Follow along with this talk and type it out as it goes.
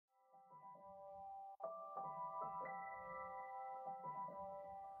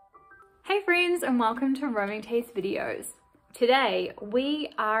Hey friends, and welcome to Roaming Taste videos. Today we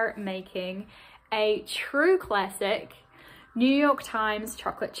are making a true classic New York Times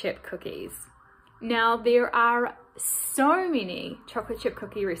chocolate chip cookies. Now there are so many chocolate chip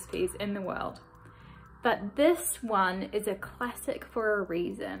cookie recipes in the world, but this one is a classic for a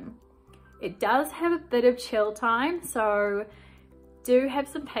reason. It does have a bit of chill time, so do have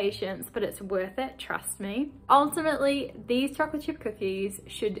some patience, but it's worth it, trust me. Ultimately, these chocolate chip cookies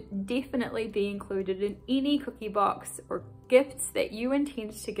should definitely be included in any cookie box or gifts that you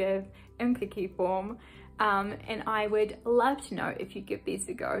intend to give in cookie form. And I would love to know if you give these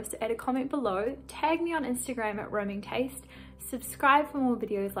a go. So add a comment below, tag me on Instagram at Roaming Taste, subscribe for more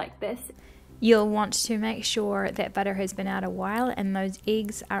videos like this. You'll want to make sure that butter has been out a while and those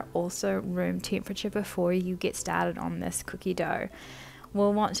eggs are also room temperature before you get started on this cookie dough.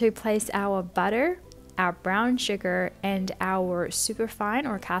 We'll want to place our butter, our brown sugar, and our superfine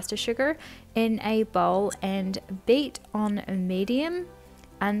or caster sugar in a bowl and beat on medium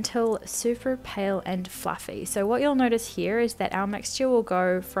until super pale and fluffy. So what you'll notice here is that our mixture will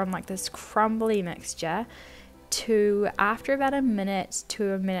go from like this crumbly mixture to, after about a minute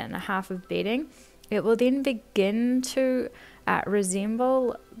to a minute and a half of beating, it will then begin to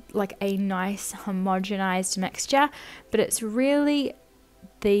resemble like a nice homogenized mixture, but it's really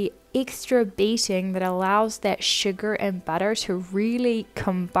the extra beating that allows that sugar and butter to really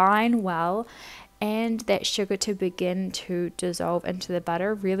combine well and that sugar to begin to dissolve into the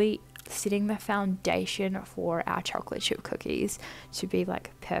butter, really setting the foundation for our chocolate chip cookies to be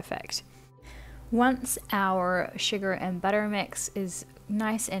like perfect. Once our sugar and butter mix is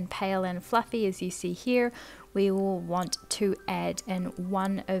nice and pale and fluffy, as you see here, we will want to add in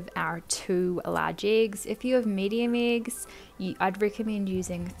one of our 2 large eggs. If you have medium eggs, I'd recommend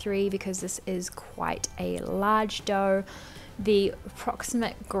using 3 because this is quite a large dough. The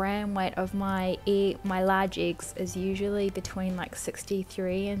approximate gram weight of my large eggs is usually between like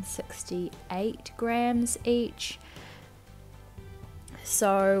 63 and 68 grams each.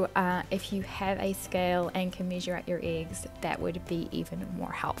 So if you have a scale and can measure out your eggs, that would be even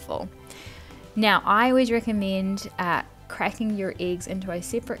more helpful. Now, I always recommend cracking your eggs into a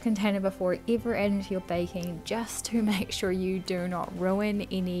separate container before ever adding into your baking, just to make sure you do not ruin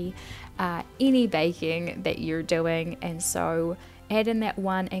any baking that you're doing. And so add in that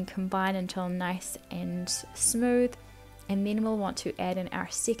one and combine until nice and smooth. And then we'll want to add in our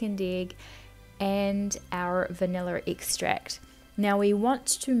second egg and our vanilla extract. Now we want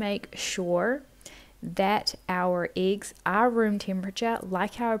to make sure that our eggs are room temperature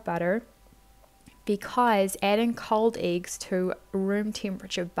like our butter, because adding cold eggs to room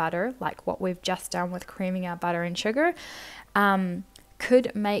temperature butter, like what we've just done with creaming our butter and sugar,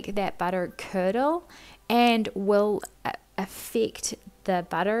 could make that butter curdle and will affect the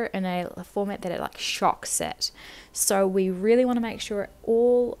butter in a format that it like shocks it. So we really want to make sure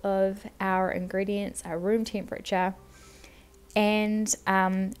all of our ingredients are room temperature. And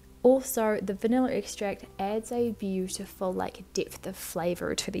also the vanilla extract adds a beautiful like depth of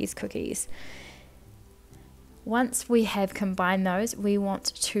flavor to these cookies. Once we have combined those, we want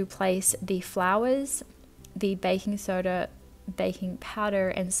to place the flours, the baking soda, baking powder,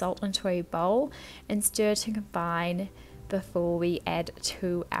 and salt into a bowl and stir to combine before we add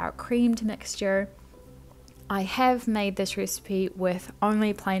to our creamed mixture. I have made this recipe with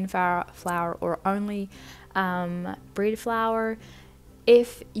only plain flour or only bread flour.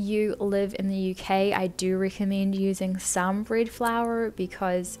 If you live in the UK, I do recommend using some bread flour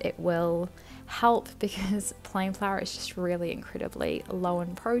because it will help, because plain flour is just really incredibly low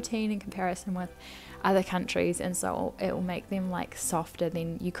in protein in comparison with other countries, and so it will make them like softer.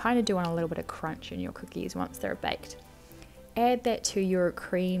 Then you kind of do want a little bit of crunch in your cookies once they're baked. Add that to your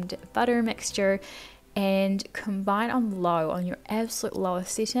creamed butter mixture and combine on low, on your absolute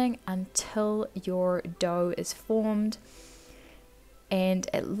lowest setting, until your dough is formed and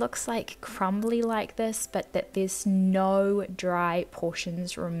it looks like crumbly like this, but that there's no dry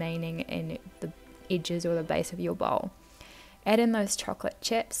portions remaining in the edges or the base of your bowl. Add in those chocolate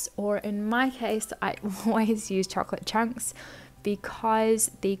chips, or in my case I always use chocolate chunks, because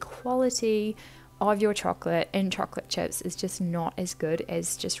the quality of your chocolate in chocolate chips is just not as good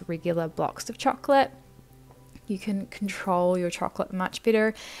as just regular blocks of chocolate. You can control your chocolate much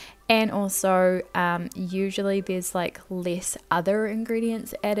better, and also usually there's like less other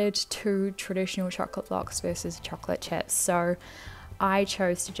ingredients added to traditional chocolate blocks versus chocolate chips. So I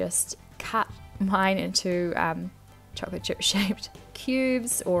chose to just cut mine into chocolate chip shaped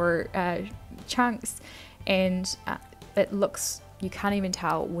cubes or chunks, and it looks, you can't even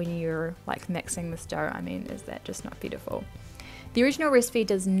tell when you're like mixing this dough. I mean, is that just not beautiful? The original recipe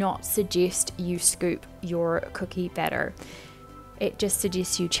does not suggest you scoop your cookie batter. It just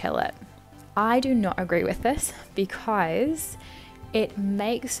suggests you chill it. I do not agree with this because it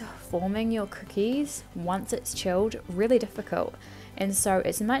makes forming your cookies once it's chilled really difficult. And so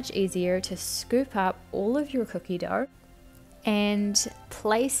it's much easier to scoop up all of your cookie dough and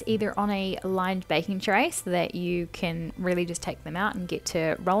place either on a lined baking tray so that you can really just take them out and get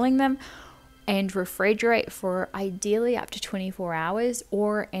to rolling them, and refrigerate for ideally up to 24 hours,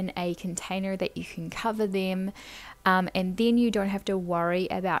 or in a container that you can cover them, and then you don't have to worry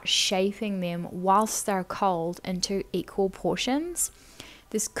about shaping them whilst they're cold into equal portions.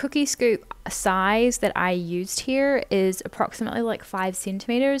 This cookie scoop size that I used here is approximately like 5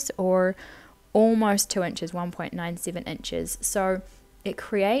 centimeters or almost 2 inches, 1.97 inches. So it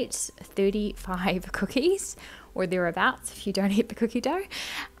creates 35 cookies or thereabouts if you don't eat the cookie dough,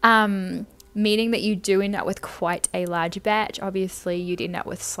 meaning that you do end up with quite a large batch. Obviously you'd end up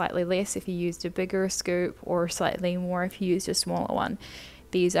with slightly less if you used a bigger scoop, or slightly more if you used a smaller one.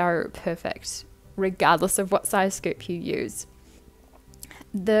 These are perfect regardless of what size scoop you use.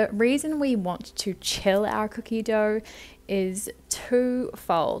 The reason we want to chill our cookie dough is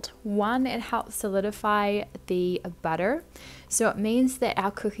twofold. One, it helps solidify the butter, so it means that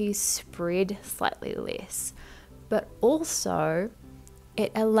our cookies spread slightly less, but also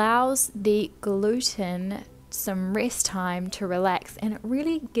it allows the gluten some rest time to relax, and it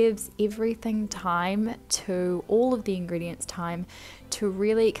really gives everything time to, all of the ingredients time to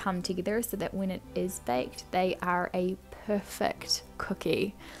really come together, so that when it is baked they are a perfect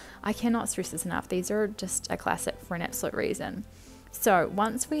cookie. I cannot stress this enough. These are just a classic for an absolute reason. So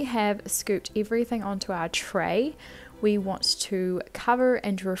once we have scooped everything onto our tray, we want to cover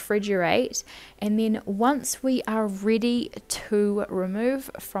and refrigerate, and then once we are ready to remove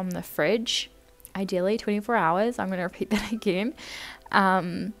from the fridge, ideally 24 hours, I'm going to repeat that again,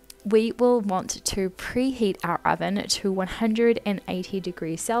 we will want to preheat our oven to 180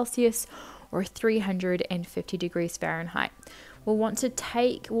 degrees Celsius or 350 degrees Fahrenheit. We'll want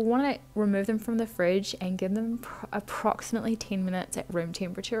to remove them from the fridge and give them approximately 10 minutes at room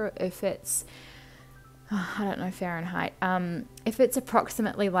temperature. If it's, I don't know Fahrenheit, if it's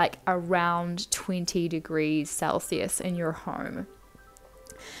approximately like around 20 degrees Celsius in your home.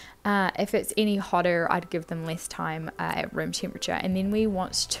 If it's any hotter, I'd give them less time at room temperature. And then we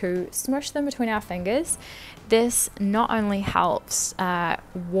want to smush them between our fingers. This not only helps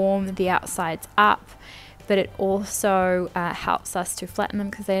warm the outsides up, but it also helps us to flatten them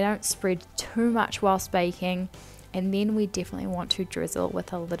because they don't spread too much whilst baking. And then we definitely want to drizzle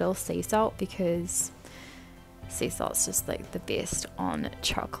with a little sea salt, because sea salt's just like the best on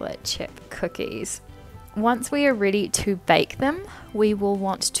chocolate chip cookies. Once we are ready to bake them, we will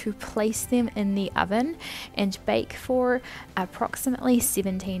want to place them in the oven and bake for approximately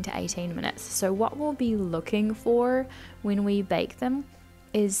 17 to 18 minutes. So what we'll be looking for when we bake them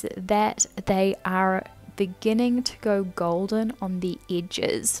is that they are beginning to go golden on the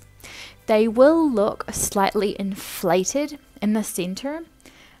edges. They will look slightly inflated in the center,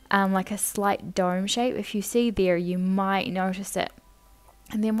 like a slight dome shape. If you see there, you might notice it.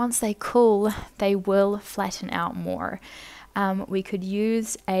 And then once they cool, they will flatten out more. We could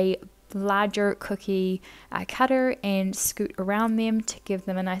use a larger cookie cutter and scoot around them to give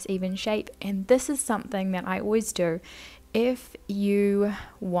them a nice even shape. And this is something that I always do. If you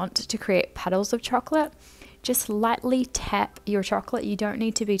want to create puddles of chocolate, just lightly tap your chocolate. You don't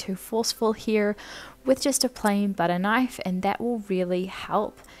need to be too forceful here, with just a plain butter knife, and that will really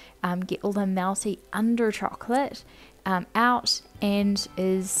help get all the melty under chocolate out, and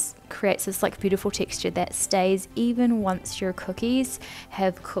creates this like beautiful texture that stays even once your cookies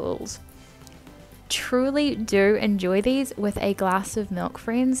have cooled. Truly do enjoy these with a glass of milk,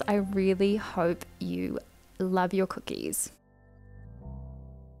 friends. I really hope you love your cookies.